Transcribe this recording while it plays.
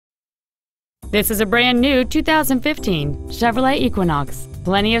This is a brand new 2015 Chevrolet Equinox.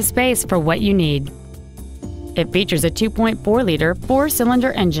 Plenty of space for what you need. It features a 2.4-liter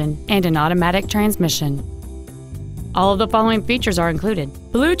four-cylinder engine and an automatic transmission. All of the following features are included: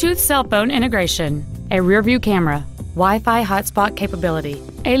 Bluetooth cell phone integration, a rear-view camera, Wi-Fi hotspot capability,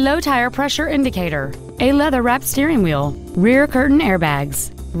 a low tire pressure indicator, a leather-wrapped steering wheel, rear curtain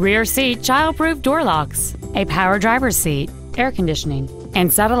airbags, rear seat child-proof door locks, a power driver's seat, air conditioning,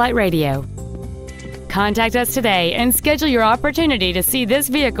 and satellite radio. Contact us today and schedule your opportunity to see this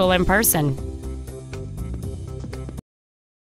vehicle in person.